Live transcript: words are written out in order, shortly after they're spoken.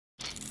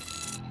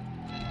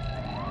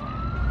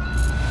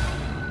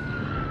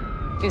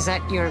Is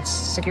that your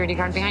security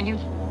guard behind you?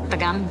 The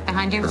gun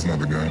behind you? That's not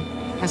the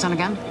gun. That's not a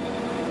gun?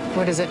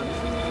 What is it?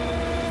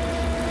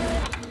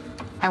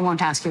 I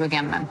won't ask you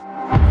again, then.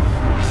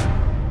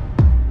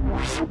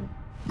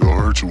 They'll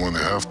hurt you when they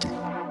have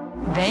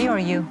to. They or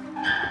you?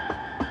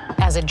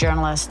 As a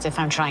journalist, if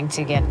I'm trying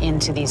to get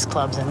into these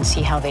clubs and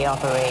see how they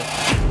operate,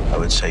 I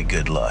would say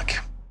good luck.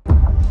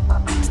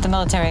 it's the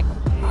military.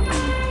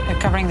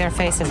 They're covering their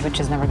faces, which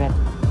is never good.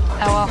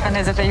 How often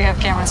is it that you have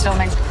cameras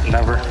filming?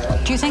 Never.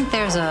 Do you think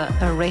there's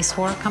a race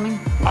war coming?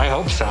 I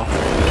hope so.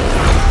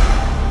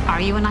 Are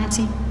you a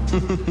Nazi?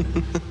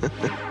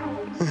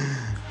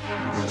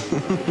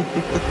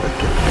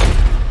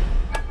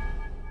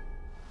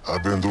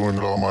 I've been doing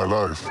it all my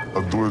life.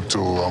 I'll do it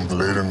till I'm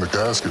laid in the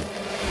casket.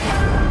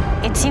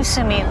 It seems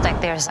to me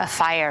like there's a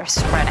fire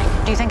spreading.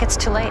 Do you think it's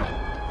too late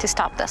to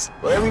stop this?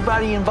 Well,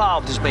 everybody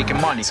involved is making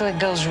money. So it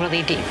goes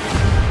really deep.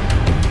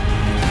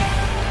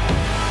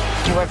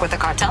 Do you work with the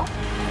cartel?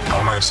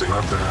 I'm actually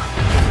not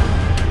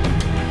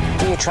there.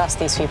 Do you trust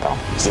these people?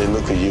 They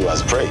look at you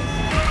as prey.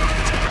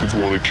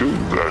 People want to kill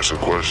you for asking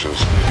questions.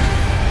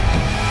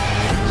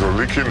 They're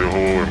leaking the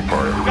whole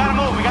empire. We gotta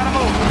move, we gotta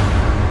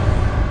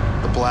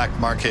move. The black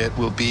market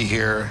will be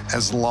here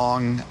as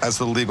long as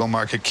the legal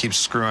market keeps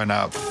screwing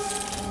up.